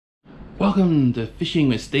Welcome to Fishing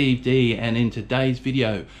with Steve D, and in today's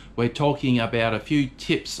video we're talking about a few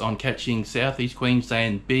tips on catching southeast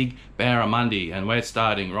Queensland big barramundi, and we're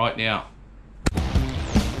starting right now.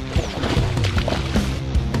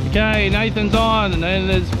 Okay, Nathan's on and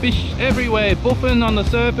there's fish everywhere buffing on the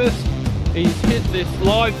surface. He's hit this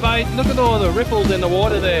live bait. Look at all the ripples in the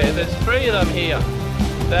water there. There's 3 of them here.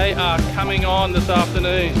 They are coming on this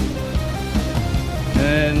afternoon.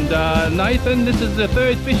 And Nathan, this is the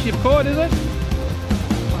 3rd fish you've caught, is it?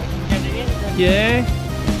 Yeah.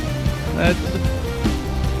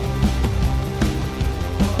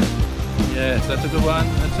 Yes, that's a good one.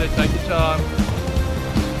 That's it, take your time.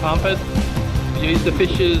 Pump it. Use the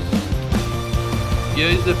fish's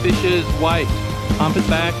weight. Pump it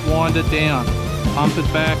back, wind it down. Pump it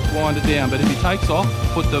back, wind it down. But if he takes off,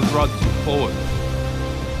 put the rod forward.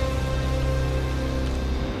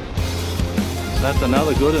 That's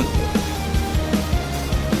another good one.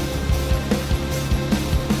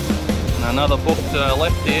 And another buff to the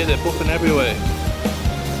left here, they're buffing everywhere.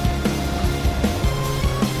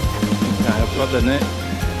 Okay, I've got the net.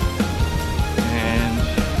 And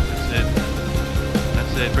that's it.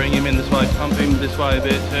 That's it. Bring him in this way, pump him this way a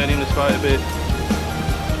bit, turn him this way a bit.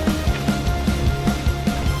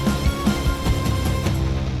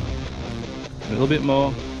 A little bit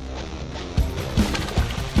more.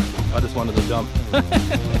 I just wanted to jump.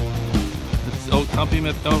 Oh, pump him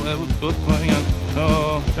up. Oh, hang on.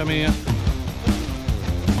 Oh, come here.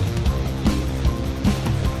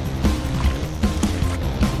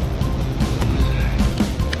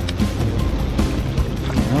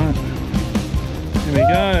 Alright. Here we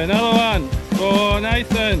go. Another one for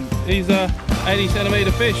Nathan. He's a 80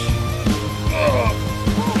 centimetre fish.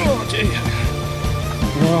 Oh gee.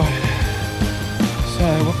 Right. So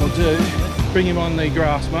what we'll do, bring him on the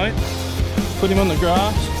grass, mate. Put him on the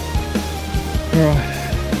grass. Right.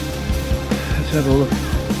 Let's have a look.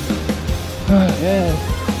 Oh, yeah.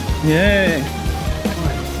 Yeah.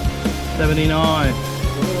 79.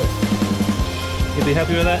 You'd be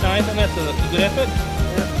happy with that, Nathan? That's a good effort.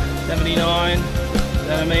 Yep. 79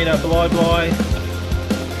 centimetre Bli Bli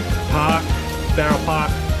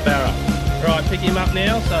Barra. Right, pick him up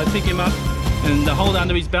now. So pick him up and hold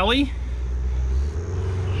under his belly.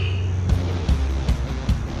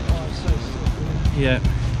 Yeah,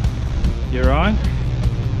 you're right.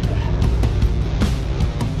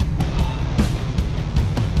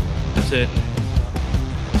 That's it.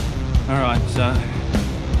 Alright, so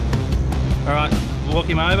alright, walk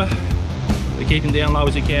him over, but keep him down low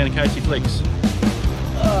as you can in case he flicks. You're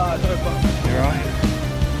right.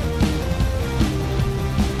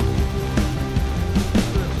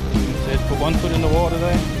 That's it, put 1 foot in the water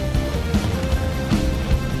there.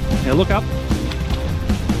 Now look up.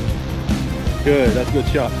 Good, that's a good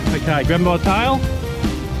shot. Okay, grab him by the tail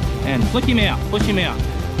and flick him out, push him out.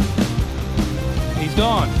 He's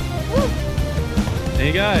gone. Woo. There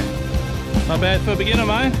you go. Not bad for a beginner,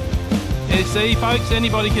 mate. You see, folks,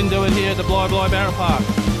 anybody can do it here at the Bli Bli Barra Park.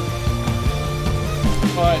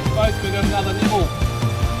 Alright, folks, we've got another nibble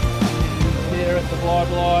here at the Bli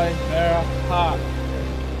Bli Barra Park.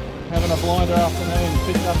 Having a blinder afternoon,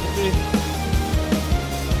 picked up the fish.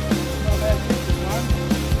 Not bad fish at the moment.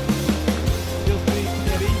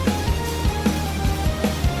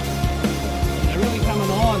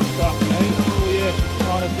 Coming on this afternoon. Oh yeah,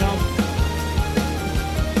 trying to jump.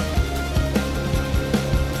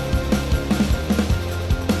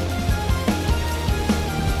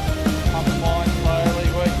 Pump the line slowly,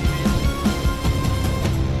 working in.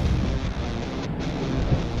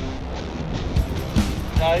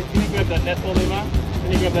 No, can you grab that net for me, Mark?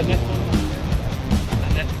 Can you grab that net for me?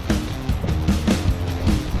 That net.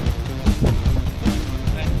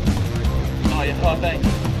 Oh yeah, oh thanks.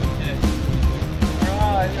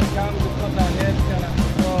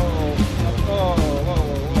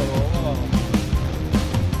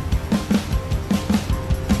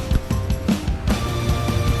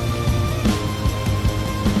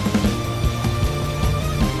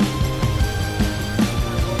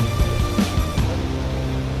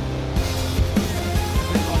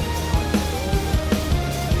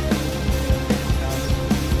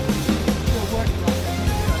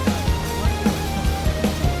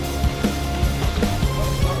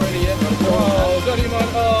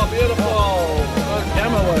 Oh, beautiful!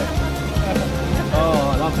 Camera work.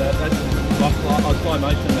 Oh, I love that. That's slow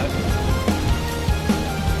motion, that.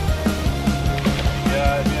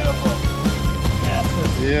 Yeah, beautiful.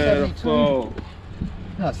 Beautiful.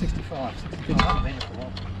 No, 65. 65.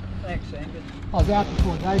 Thanks, Angus. I was out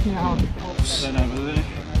before Dave, you know how that over there.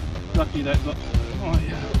 Lucky that got. Oh,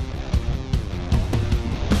 yeah.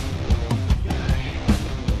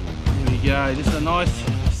 Here we go. This is a nice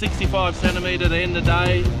 65 centimetre at the end of the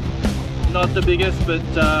day. Not the biggest, but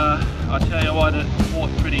I tell you what, it fought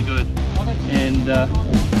pretty good. And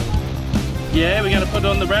yeah, we're going to put it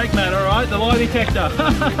on the brag mat, alright, the lie detector.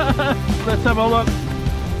 Let's have a look.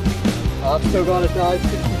 I've still got it, Dave.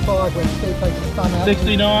 65 when Steve takes his thumb out.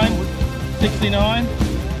 69, 69,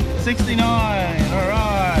 69,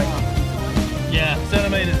 alright. Yeah,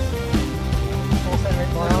 centimetres. 4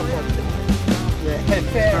 centimetres by half. Yeah,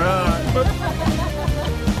 fair. Alright.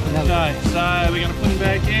 Okay, so we're going to put him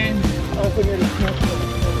back in.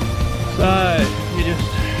 So, you just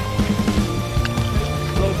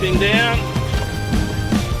slip him down.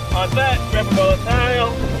 Like that, grab him by the tail.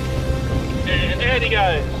 And out he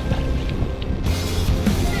goes.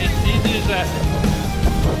 It's as easy as that.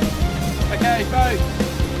 Okay, folks.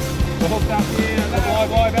 We're hooked up here at the Bli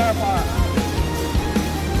Bli Barra Park.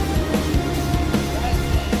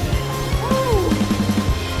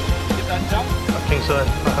 Get that jump? I think so. I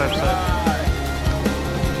hope so.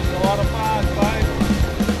 It's a lot of fun, folks.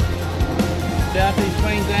 Southeast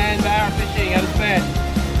Queensland barra fishing at its best.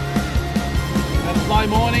 Had a slow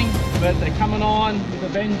morning, but they're coming on with a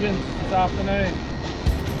vengeance this afternoon.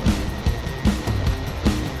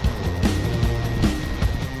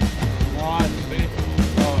 Nice fish.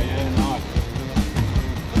 Oh yeah, nice.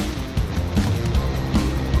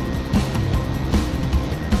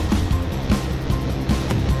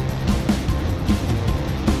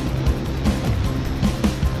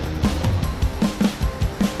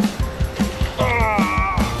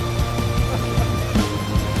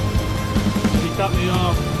 He cut me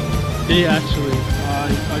off. He actually.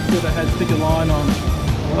 I could have had thicker line on.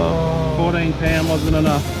 Oh. 14 pound wasn't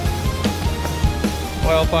enough.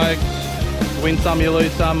 Well folks, win some you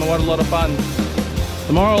lose some, and what a lot of fun.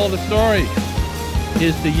 The moral of the story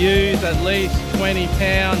is to use at least 20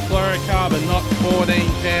 pound fluorocarbon, not 14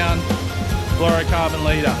 pound fluorocarbon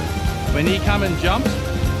leader. When he come and jumped,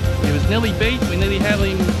 he was nearly beat, we nearly had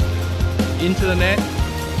him into the net,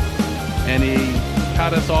 and he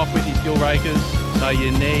cut us off with his gill rakers, so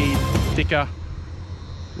you need thicker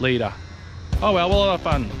leader. Oh well, a lot of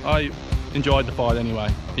fun. I enjoyed the fight anyway,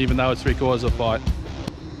 even though it's 3/4 of a fight.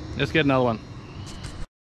 Let's get another one.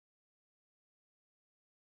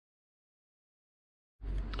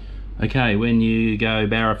 Okay, when you go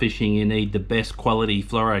barra fishing, you need the best quality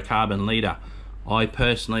fluorocarbon leader. I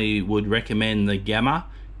personally would recommend the Gamma,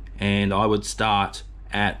 and I would start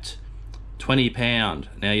at 20 pound.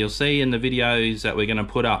 Now you'll see in the videos that we're going to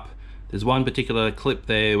put up, there's one particular clip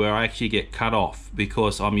there where I actually get cut off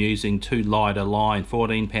because I'm using too light a line.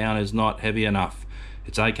 14 pound is not heavy enough.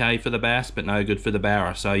 It's okay for the bass, but no good for the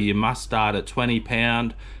barra. So you must start at 20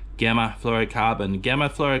 pound Gamma fluorocarbon. Gamma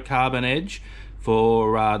fluorocarbon edge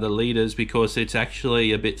for the leaders because it's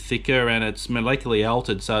actually a bit thicker and it's molecularly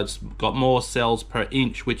altered, so it's got more cells per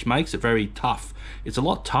inch, which makes it very tough. It's a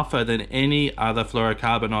lot tougher than any other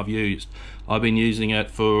fluorocarbon I've used. I've been using it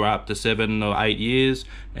for up to 7 or 8 years,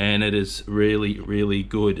 and it is really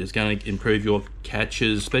good. It's going to improve your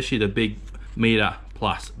catches, especially the big meter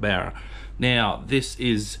plus barra. Now this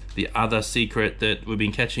is the other secret that we've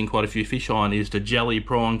been catching quite a few fish on, is the jelly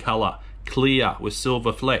prawn color, clear with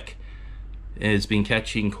silver fleck. Has been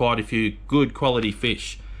catching quite a few good quality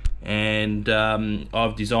fish, and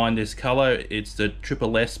I've designed this color. It's the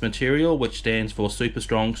SSS material, which stands for super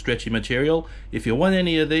strong stretchy material. If you want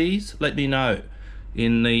any of these, let me know.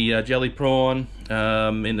 In the jelly prawn,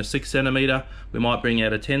 in the 6 centimeter, we might bring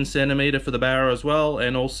out a 10 centimeter for the barra as well.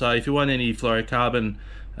 And also if you want any fluorocarbon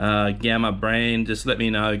Gamma brand, just let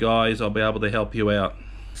me know guys, I'll be able to help you out.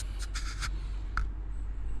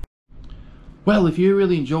 Well, if you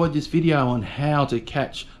really enjoyed this video on how to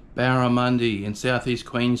catch barramundi in southeast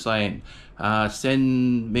Queensland,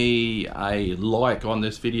 send me a like on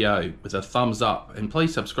this video with a thumbs up, and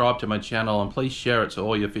please subscribe to my channel, and please share it to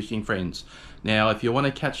all your fishing friends. Now if you want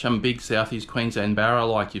to catch some big southeast Queensland barra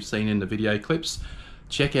like you've seen in the video clips,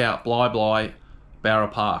 check out Bli Bli Barra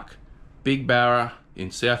Park. Big barra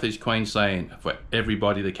in southeast Queensland for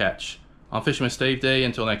everybody to catch. I'm Fisherman Steve D.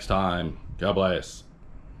 Until next time, God bless.